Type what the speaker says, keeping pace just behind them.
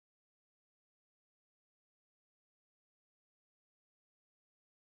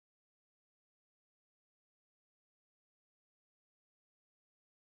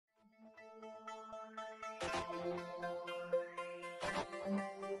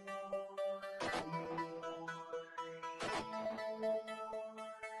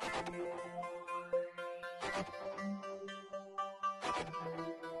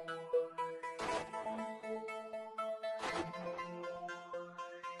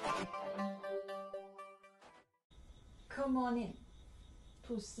Come on in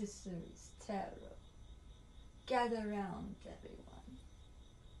to Sister's Tarot. Gather round, everyone.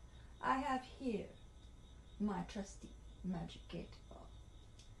 I have here my trusty magic 8-ball.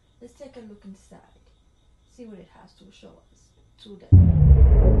 Let's take a look inside, see what it has to show us today.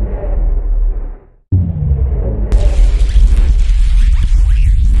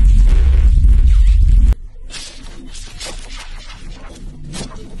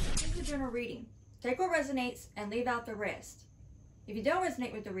 This is a general reading. Take what resonates and leave out the rest. If you don't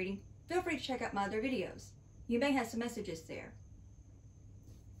resonate with the reading, feel free to check out my other videos. You may have some messages there.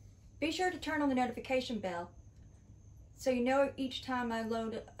 Be sure to turn on the notification bell so you know each time I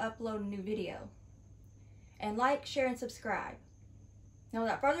upload a new video. And like, share, and subscribe. Now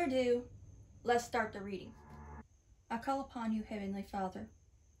without further ado, let's start the reading. I call upon you, Heavenly Father,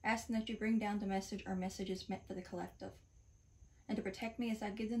 asking that you bring down the message or messages meant for the collective, and to protect me as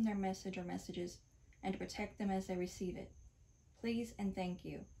I give them their message or messages, and to protect them as they receive it. Please and thank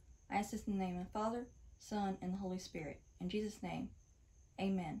you. I ask this in the name of the Father, Son, and the Holy Spirit. In Jesus' name,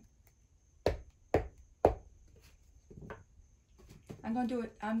 amen. I'm going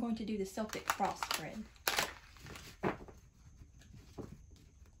to do the Celtic cross spread.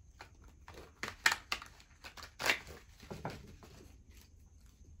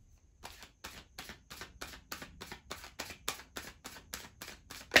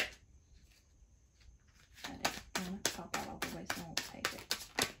 Pop out all the way so I won't take it.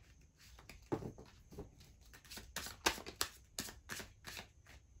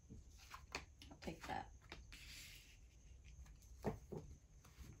 I'll take that.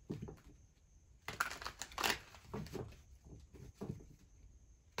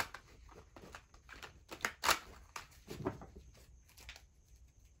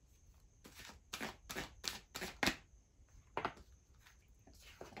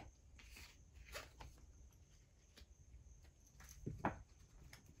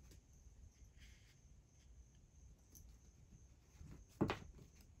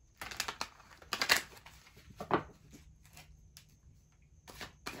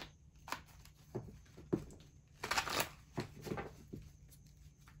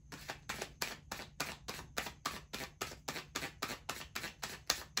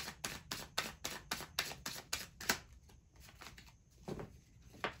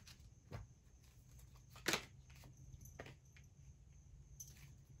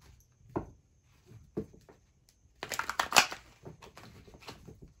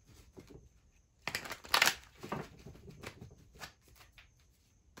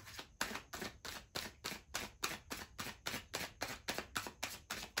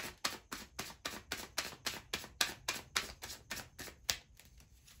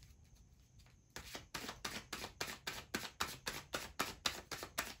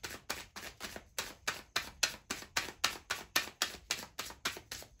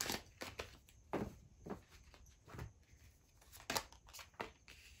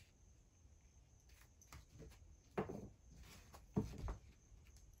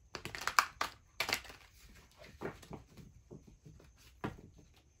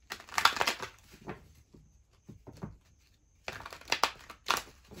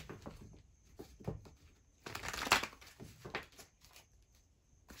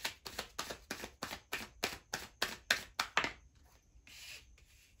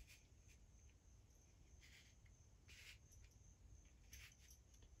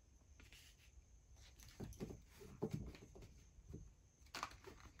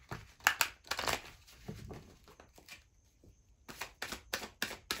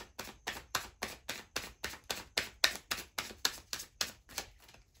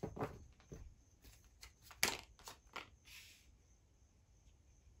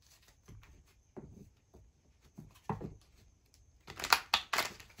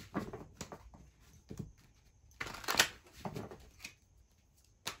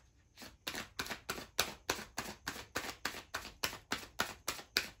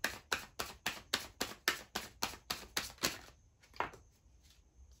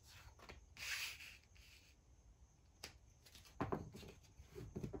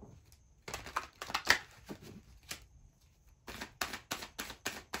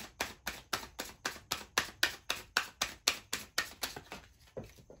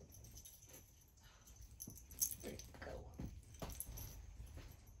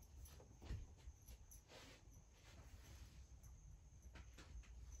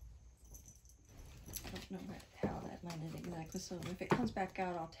 Know how that landed exactly, so if it comes back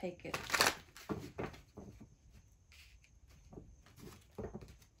out, I'll take it.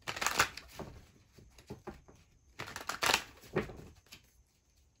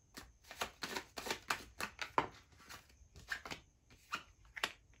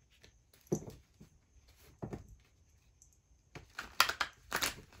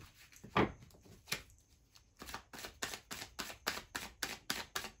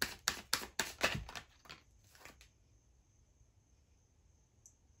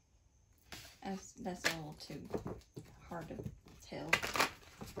 That's a little too hard to tell.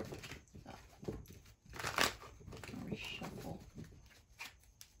 So, I'll reshuffle.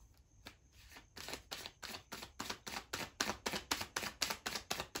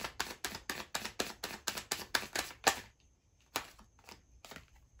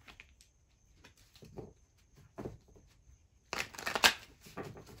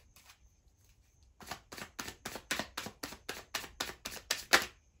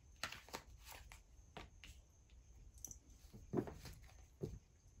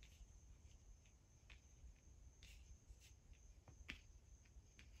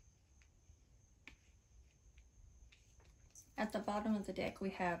 At the bottom of the deck,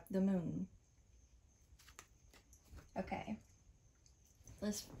 we have the moon. Okay,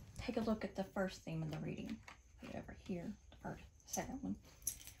 let's take a look at the first theme of the reading. Put it over here, or the second one.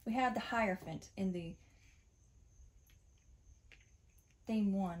 We have the Hierophant in the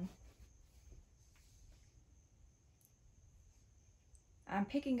theme 1. I'm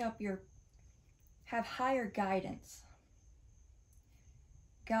picking up have higher guidance.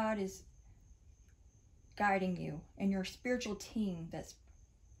 God is guiding you, and your spiritual team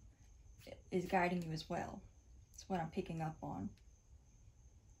is guiding you as well. That's what I'm picking up on.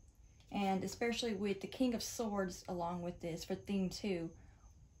 And especially with the King of Swords along with this for theme 2,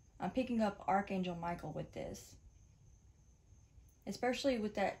 I'm picking up Archangel Michael with this. Especially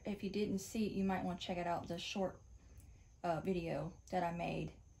with that, if you didn't see it, you might want to check it out, the short video that I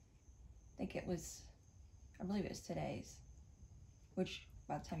made. I believe it was today's, which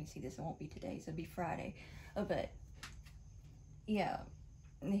by the time you see this, it won't be today's, it'll be Friday. But yeah,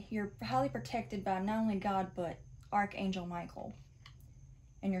 you're highly protected by not only God, but Archangel Michael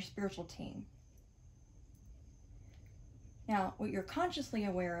and your spiritual team. Now, what you're consciously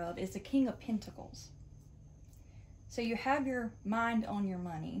aware of is the King of Pentacles. So you have your mind on your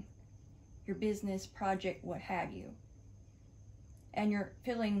money, your business, project, what have you. And you're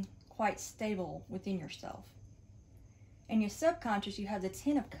feeling quite stable within yourself. In your subconscious, you have the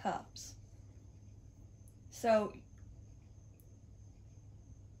 10 of Cups. So,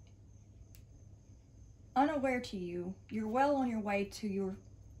 unaware to you, you're well on your way to your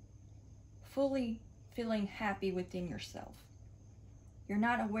fully feeling happy within yourself. You're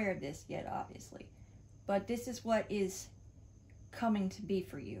not aware of this yet, obviously. But this is what is coming to be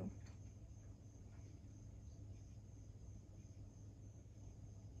for you.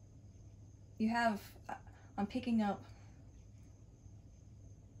 I'm picking up,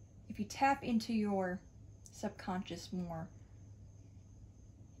 if you tap into your subconscious more,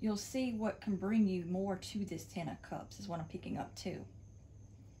 you'll see what can bring you more to this 10 of Cups, is what I'm picking up too.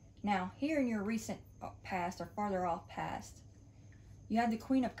 Now, here in your recent past or farther off past, you have the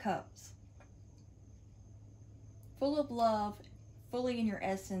Queen of Cups. Full of love, fully in your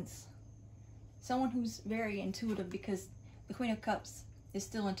essence. Someone who's very intuitive, because the Queen of Cups is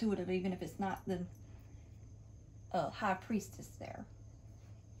still intuitive, even if it's not the High Priestess there.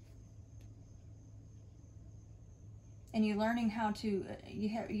 And you're learning how to,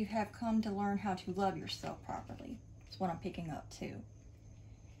 you have come to learn how to love yourself properly. That's what I'm picking up too.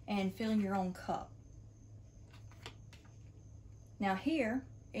 And filling your own cup. Now here,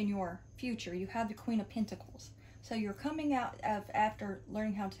 in your future, you have the Queen of Pentacles. So you're coming out of, after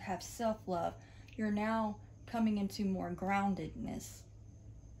learning how to have self-love, you're now coming into more groundedness.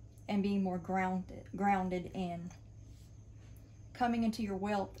 And being more grounded and coming into your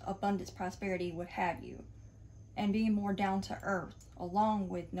wealth, abundance, prosperity, what have you. And being more down to earth, along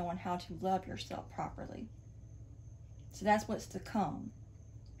with knowing how to love yourself properly. So that's what's to come.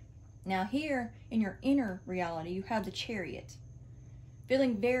 Now here, in your inner reality, you have the Chariot.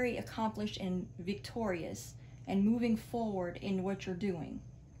 Feeling very accomplished and victorious, and moving forward in what you're doing.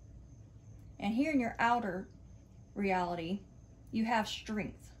 And here in your outer reality, you have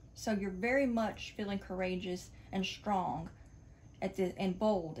strength. So you're very much feeling courageous and strong and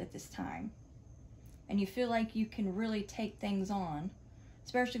bold at this time. And you feel like you can really take things on,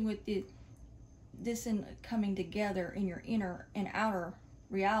 especially with this coming together in your inner and outer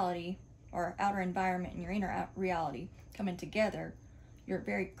reality, or outer environment and your inner reality coming together. You're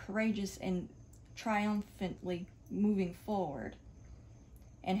very courageous and triumphantly moving forward,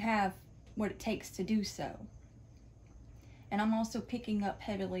 and have what it takes to do so. And I'm also picking up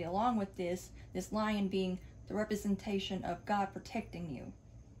heavily along with this lion being the representation of God protecting you.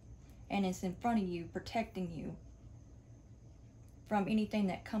 And it's in front of you, protecting you from anything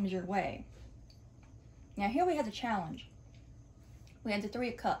that comes your way. Now here we have the challenge. We have the 3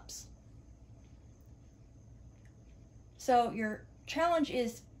 of Cups. So your challenge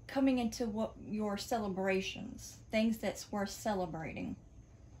is coming into what your celebrations, things that's worth celebrating.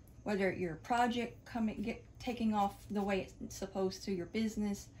 whether your project taking off the way it's supposed to, your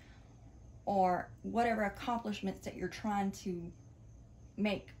business, or whatever accomplishments that you're trying to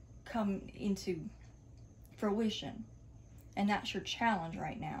make come into fruition. And that's your challenge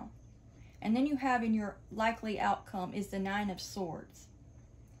right now. And then you have in your likely outcome is the 9 of Swords.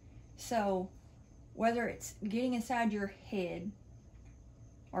 So whether it's getting inside your head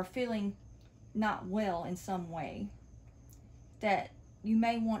or feeling not well in some way, that you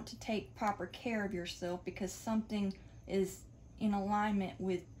may want to take proper care of yourself because something is in alignment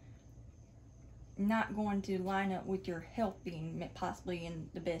with not going to line up with your health being possibly in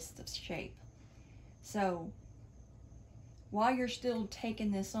the best of shape. So while you're still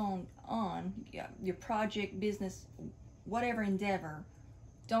taking this on your project, business, whatever endeavor,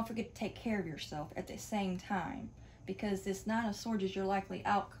 don't forget to take care of yourself at the same time, because this 9 of Swords is your likely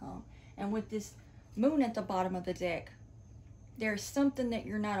outcome. And with this moon at the bottom of the deck, there's something that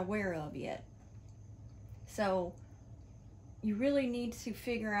you're not aware of yet. So you really need to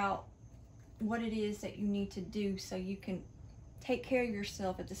figure out what it is that you need to do so you can take care of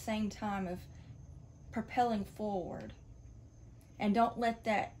yourself at the same time of propelling forward. And don't let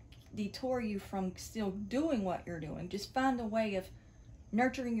that detour you from still doing what you're doing. Just find a way of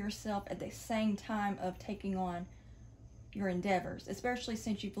nurturing yourself at the same time of taking on your endeavors, especially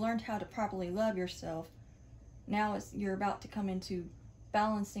since you've learned how to properly love yourself. Now you're about to come into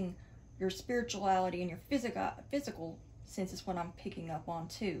balancing your spirituality and your physical sense is what I'm picking up on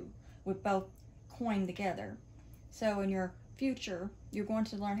too, with both coined together. So in your future, you're going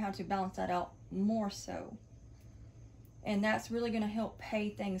to learn how to balance that out more so. And that's really going to help pay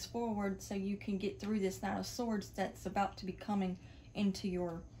things forward so you can get through this 9 of Swords that's about to be coming into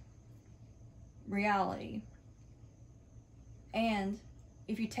your reality. And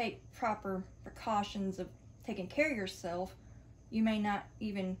if you take proper precautions of taking care of yourself, you may not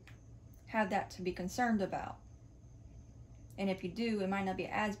even have that to be concerned about. And if you do, it might not be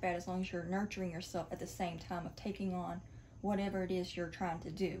as bad as long as you're nurturing yourself at the same time of taking on whatever it is you're trying to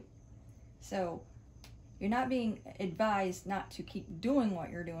do. So you're not being advised not to keep doing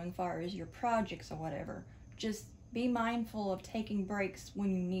what you're doing as far as your projects or whatever. Just be mindful of taking breaks when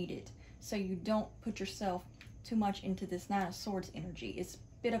you need it, so you don't put yourself too much into this 9 of Swords energy. It's a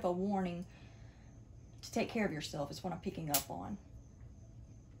bit of a warning to take care of yourself is what I'm picking up on.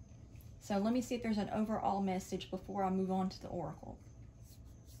 So let me see if there's an overall message before I move on to the Oracle.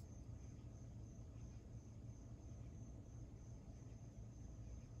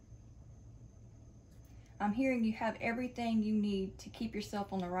 I'm hearing you have everything you need to keep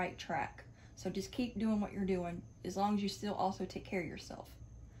yourself on the right track. So just keep doing what you're doing as long as you still also take care of yourself.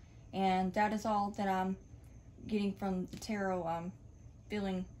 And that is all that I'm getting from the tarot. I'm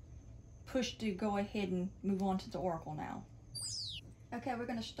feeling pushed to go ahead and move on to the Oracle now. Okay, we're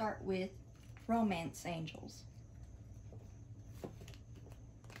going to start with Romance Angels.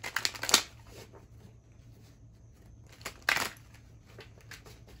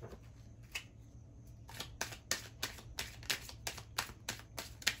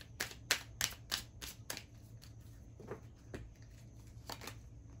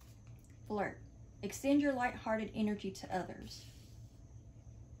 Flirt. Extend your light-hearted energy to others.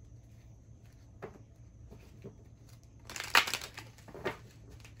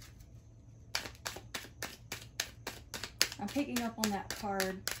 I'm picking up on that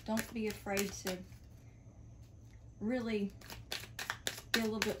card. Don't be afraid to really be a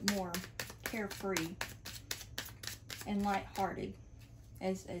little bit more carefree and lighthearted,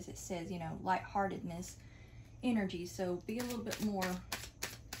 as it says, you know, lightheartedness energy. So be a little bit more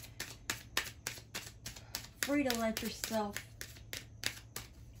free to let yourself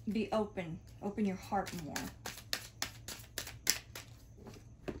be open your heart more.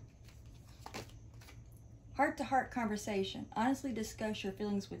 Heart-to-heart conversation. Honestly discuss your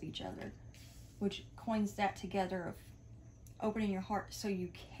feelings with each other, which coins that together of opening your heart so you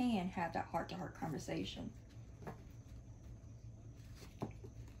can have that heart-to-heart conversation.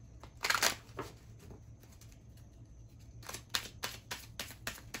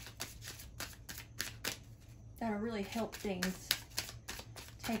 That'll really help things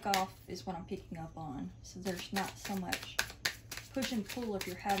take off is what I'm picking up on. So there's not so much push and pull if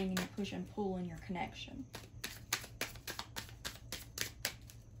you're having any push and pull in your connection.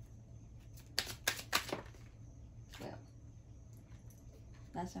 Well,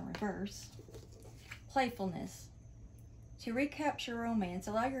 that's in reverse. Playfulness. To recapture romance,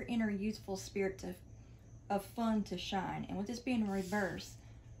 allow your inner youthful spirit of fun to shine. And with this being in reverse,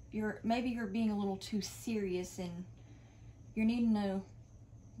 maybe you're being a little too serious and you're needing to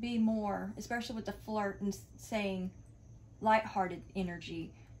be more, especially with the flirt and saying lighthearted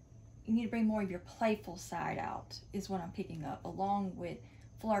energy. you need to bring more of your playful side out, is what I'm picking up, along with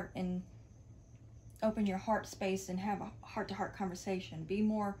flirt and open your heart space and have a heart-to-heart conversation. Be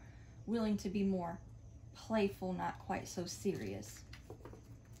more willing to be more playful, not quite so serious.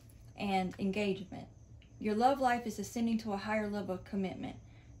 And engagement. Your love life is ascending to a higher level of commitment.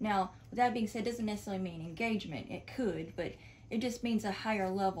 Now, with that being said, it doesn't necessarily mean engagement. It could, but it just means a higher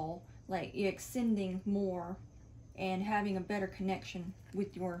level, like you're extending more and having a better connection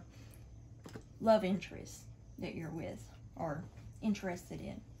with your love interest that you're with or interested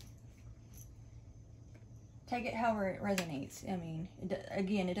in. Take it however it resonates. I mean,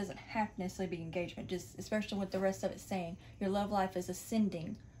 again, it doesn't have to necessarily be engagement, just especially with the rest of it saying your love life is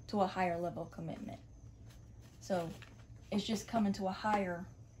ascending to a higher level of commitment. So it's just coming to a higher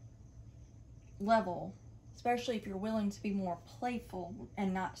level, especially if you're willing to be more playful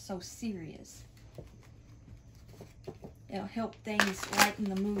and not so serious. It'll help things lighten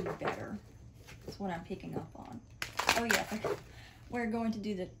the mood better. That's what I'm picking up on. Oh yeah, we're going to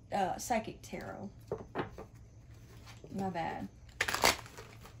do the psychic tarot. My bad.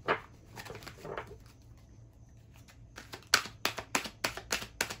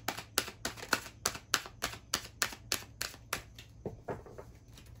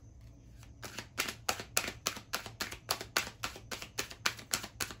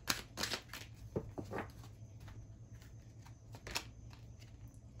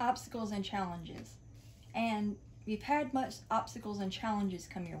 Obstacles and challenges. And you've had much obstacles and challenges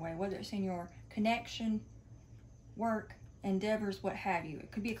come your way, whether it's in your connection, work, endeavors, what have you.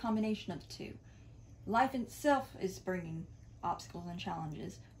 It could be a combination of the two. Life itself is bringing obstacles and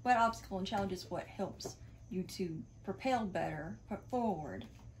challenges, but obstacle and challenge is what helps you to propel better, put forward,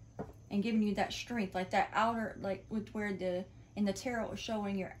 and giving you that strength, like that outer, like with where in the tarot is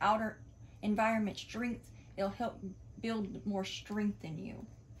showing your outer environment strength. It'll help build more strength in you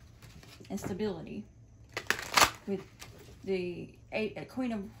and stability. With the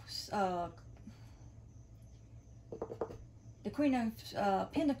Queen of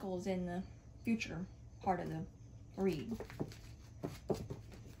Pentacles in the future part of the read,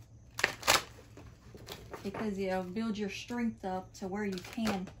 because it'll build your strength up to where you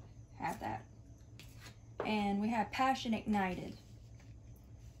can have that. And we have passion ignited.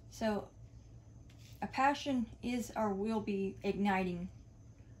 So a passion is or will be igniting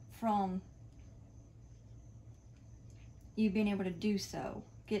from you being able to do so.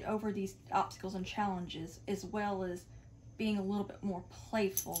 Get over these obstacles and challenges, as well as being a little bit more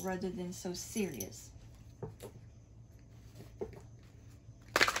playful rather than so serious.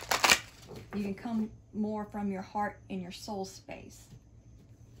 You can come more from your heart and your soul space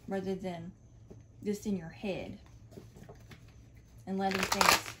rather than just in your head, and letting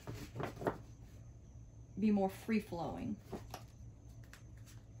things be more free-flowing.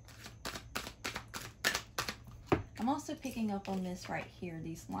 I'm also picking up on this right here,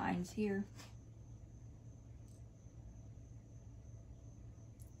 these lines here.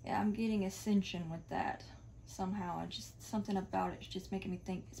 Yeah, I'm getting ascension with that somehow. Just something about it's just making me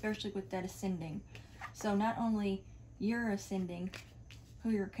think, especially with that ascending. So not only you're ascending, who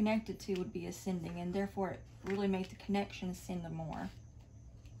you're connected to would be ascending, and therefore it really makes the connection ascend more.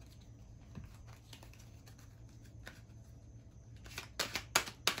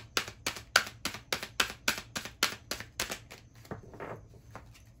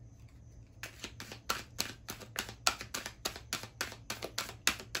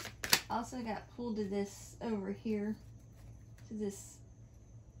 Also got pulled to this over here, to this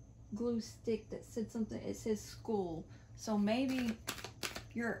glue stick that said something. It says school. So maybe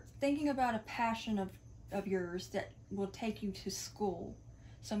you're thinking about a passion of yours that will take you to school.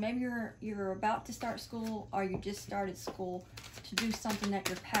 So maybe you're about to start school, or you just started school to do something that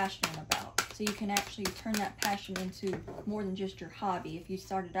you're passionate about. So you can actually turn that passion into more than just your hobby if you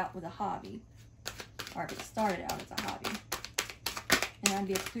started out with a hobby, or if it started out as a hobby. And that'd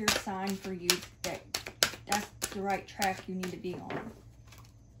be a clear sign for you that that's the right track you need to be on.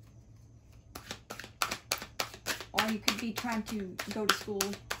 Or you could be trying to go to school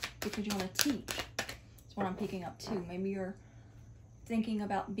because you want to teach. That's what I'm picking up too. Maybe you're thinking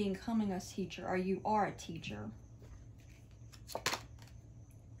about becoming a teacher, or you are a teacher.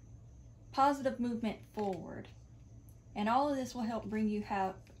 Positive movement forward. And all of this will help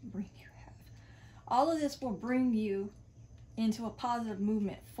all of this will bring you into a positive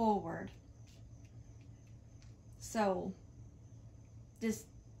movement forward. So just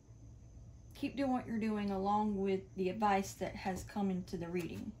keep doing what you're doing, along with the advice that has come into the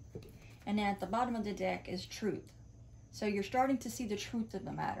reading. And then at the bottom of the deck is truth. So you're starting to see the truth of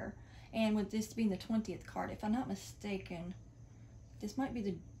the matter. And with this being the 20th card, if I'm not mistaken, this might be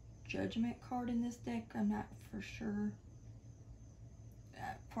the Judgment card in this deck. I'm not for sure.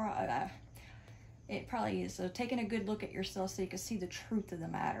 It probably is. So taking a good look at yourself so you can see the truth of the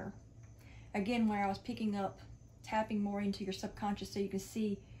matter. Again, where I was picking up, tapping more into your subconscious so you can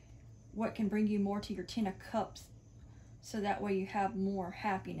see what can bring you more to your 10 of Cups, so that way you have more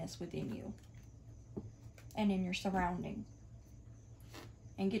happiness within you and in your surrounding,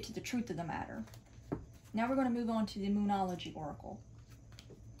 and get to the truth of the matter. Now we're going to move on to the Moonology Oracle.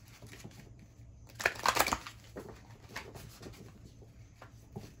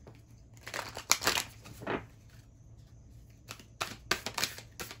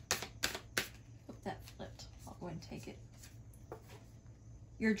 That flipped. I'll go ahead and take it.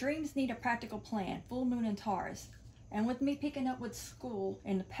 Your dreams need a practical plan. Full moon in Taurus. And with me picking up with school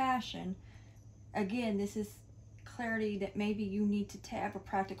and the passion, again, this is clarity that maybe you need to have a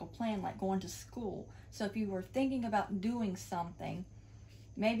practical plan, like going to school. So if you were thinking about doing something,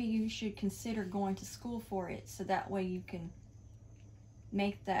 maybe you should consider going to school for it, so that way you can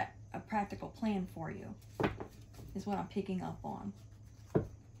make that a practical plan for you, is what I'm picking up on.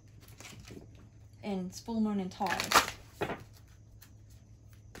 And it's full moon in Taurus.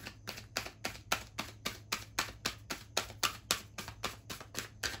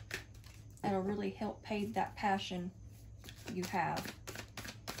 It'll really help pave that passion you have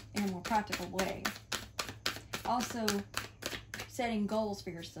in a more practical way. Also, setting goals for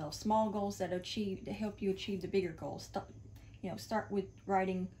yourself, small goals that help you achieve the bigger goals. Start with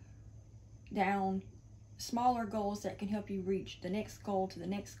writing down smaller goals that can help you reach the next goal to the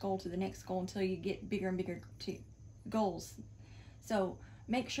next goal to the next goal until you get bigger and bigger goals. So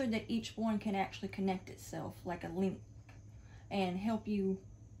make sure that each one can actually connect itself like a link, and help you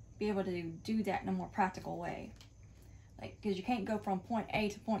be able to do that in a more practical way. Like, because you can't go from point A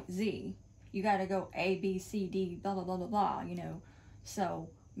to point Z. You got to go A, B, C, D, blah, blah, blah, blah, blah, So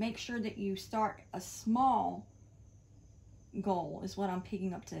make sure that you start a small goal, is what I'm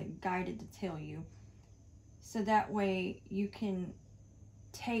picking up to guided to tell you. So that way you can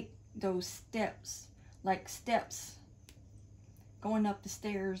take those steps, like steps going up the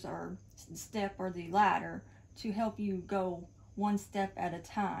stairs or step or the ladder, to help you go one step at a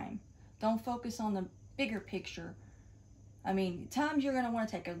time. Don't focus on the bigger picture. I mean, times you're going to want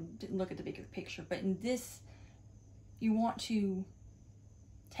to take a look at the bigger picture, but in this, you want to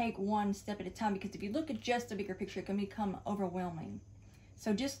take one step at a time, because if you look at just the bigger picture, it can become overwhelming.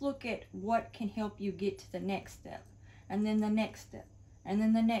 So just look at what can help you get to the next step, and then the next step, and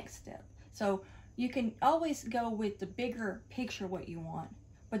then the next step. So you can always go with the bigger picture, what you want,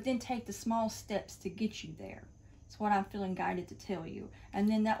 but then take the small steps to get you there. It's what I'm feeling guided to tell you. And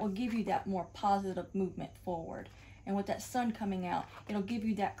then that will give you that more positive movement forward. And with that sun coming out, it'll give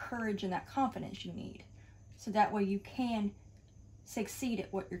you that courage and that confidence you need. So that way you can succeed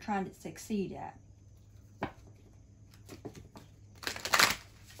at what you're trying to succeed at.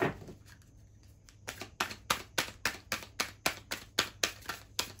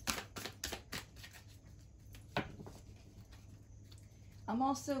 I'm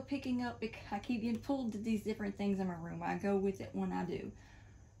also picking up, I keep getting pulled to these different things in my room. I go with it when I do.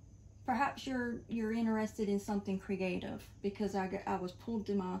 Perhaps you're interested in something creative, because I was pulled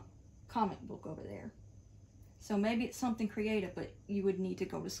to my comic book over there. So maybe it's something creative, but you would need to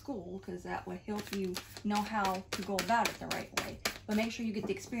go to school, because that would help you know how to go about it the right way. But make sure you get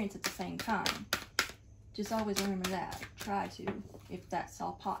the experience at the same time. Just always remember that. Try to, if that's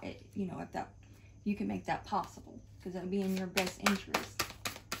all, if that you can make that possible, because that would be in your best interest.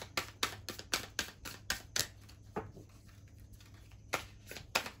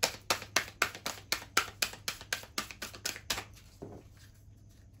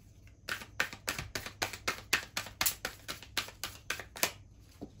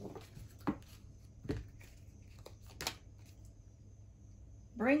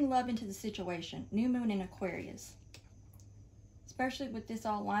 Bring love into the situation. New moon in Aquarius. Especially with this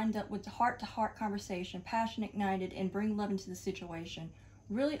all lined up with the heart-to-heart conversation, passion ignited, and bring love into the situation.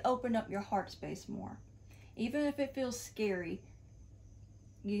 Really open up your heart space more. Even if it feels scary,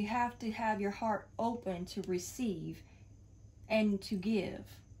 you have to have your heart open to receive and to give,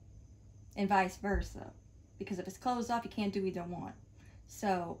 and vice versa. Because if it's closed off, you can't do either one.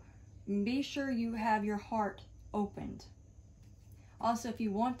 So be sure you have your heart opened. Also, if you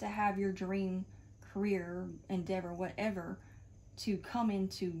want to have your dream career, endeavor, whatever, to come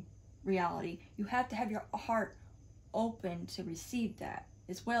into reality, you have to have your heart open to receive that,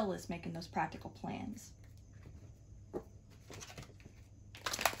 as well as making those practical plans.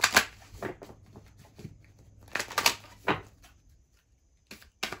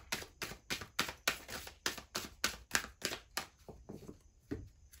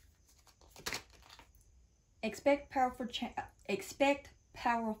 Expect powerful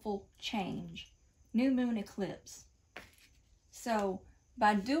change. New moon eclipse. So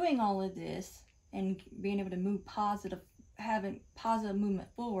by doing all of this and being able to move positive, having positive movement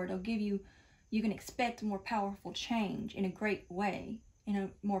forward, it'll give you, you can expect more powerful change in a great way, in a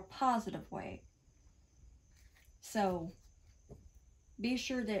more positive way. So be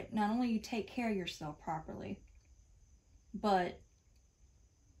sure that not only you take care of yourself properly, but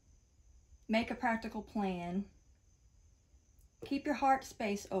make a practical plan. Keep your heart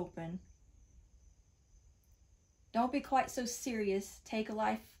space open. Don't be quite so serious.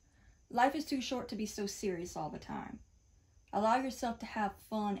 Life is too short to be so serious all the time. Allow yourself to have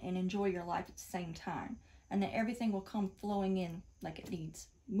fun and enjoy your life at the same time. And then everything will come flowing in like it needs.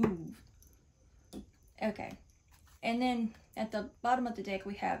 Move. Okay. And then at the bottom of the deck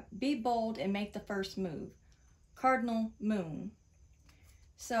we have be bold and make the first move. Cardinal moon.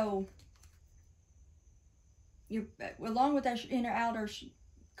 So you're, along with that inner outer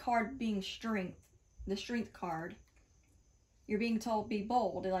card being strength, the strength card, you're being told be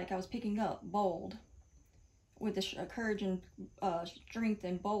bold, like I was picking up, bold, with the courage and strength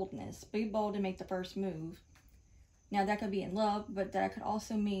and boldness. Be bold and make the first move. Now that could be in love, but that could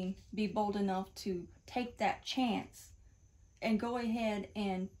also mean be bold enough to take that chance and go ahead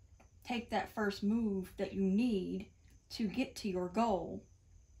and take that first move that you need to get to your goal.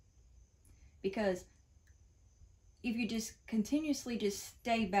 Because if you just continuously just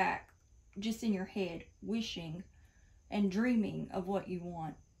stay back, just in your head, wishing and dreaming of what you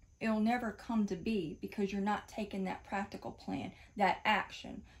want, it'll never come to be, because you're not taking that practical plan, that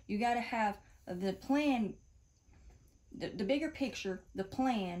action. You got to have the plan, the bigger picture, the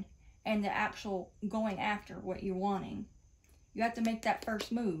plan, and the actual going after what you're wanting. You have to make that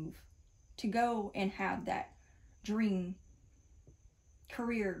first move to go and have that dream,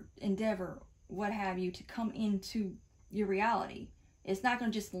 career, endeavor, what have you, to come into your reality. It's not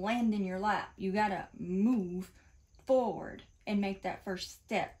going to just land in your lap. You got to move forward and make that first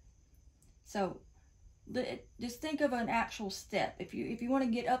step. So just think of an actual step. If you want to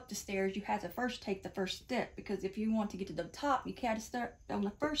get up the stairs, you have to first take the first step, because if you want to get to the top, you got to start on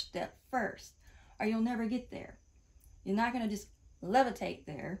the first step first, or you'll never get there. You're not going to just levitate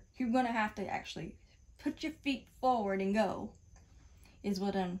there. You're going to have to actually put your feet forward and go, is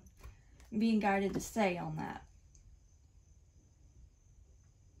what I'm being guided to say on that.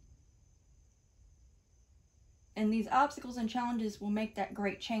 And these obstacles and challenges will make that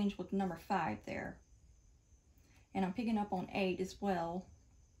great change with number 5 there. And I'm picking up on 8 as well.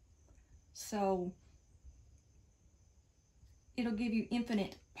 So it'll give you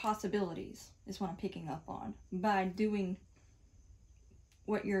infinite possibilities, is what I'm picking up on, by doing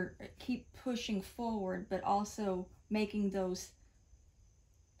what you're, keep pushing forward, but also making those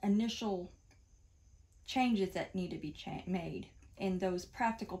initial changes that need to be made, and those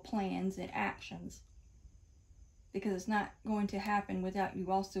practical plans and actions. Because it's not going to happen without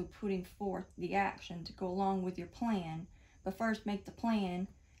you also putting forth the action to go along with your plan. But first make the plan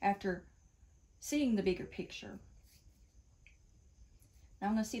after seeing the bigger picture. Now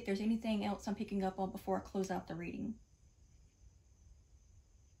I'm going to see if there's anything else I'm picking up on before I close out the reading.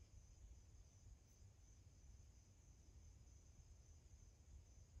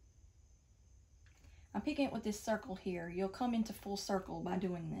 I'm picking it with this circle here. You'll come into full circle by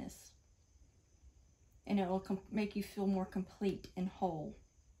doing this. And it will make you feel more complete and whole.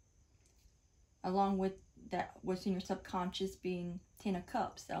 Along with that, what's in your subconscious being 10 of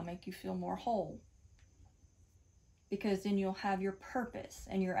Cups, that'll make you feel more whole. Because then you'll have your purpose,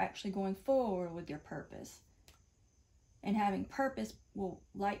 and you're actually going forward with your purpose. And having purpose will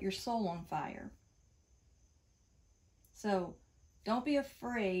light your soul on fire. So don't be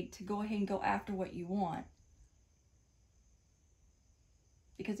afraid to go ahead and go after what you want.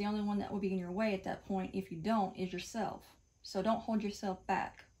 Because the only one that will be in your way at that point, if you don't, is yourself. So don't hold yourself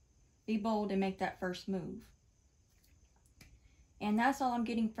back. Be bold and make that first move. And that's all I'm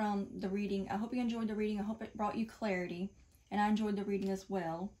getting from the reading. I hope you enjoyed the reading. I hope it brought you clarity. And I enjoyed the reading as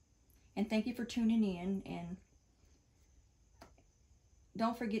well. And thank you for tuning in. And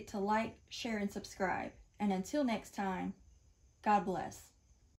don't forget to like, share, and subscribe. And until next time, God bless.